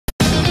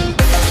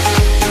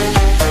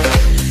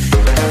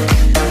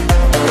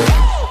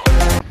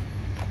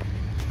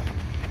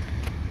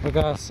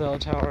got a cell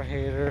tower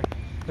hater.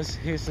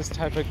 He's the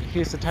type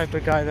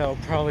of guy that will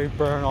probably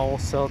burn all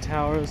cell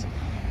towers.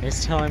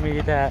 He's telling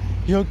me that,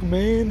 young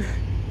man,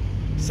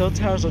 cell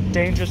towers are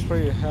dangerous for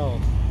your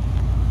health.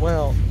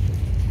 Well,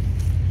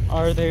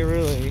 are they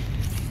really?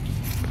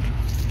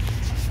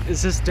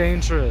 Is this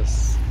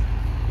dangerous?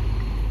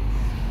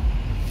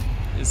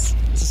 Is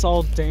this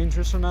all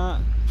dangerous or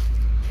not?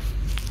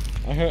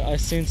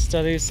 I've seen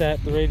studies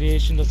that the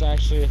radiation doesn't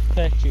actually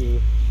affect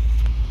you.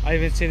 I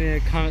even seen it in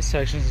the comment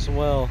sections as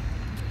well.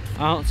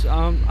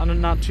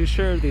 I'm not too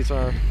sure if these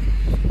are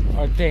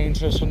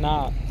dangerous or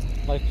not,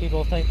 like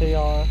people think they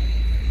are.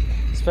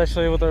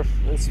 Especially with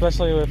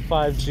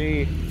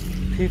 5G,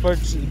 people are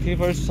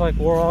just like,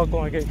 we're all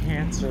going to get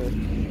cancer.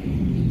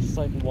 It's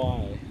like,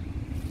 why?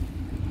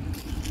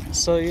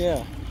 So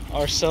yeah,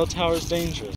 are cell towers dangerous?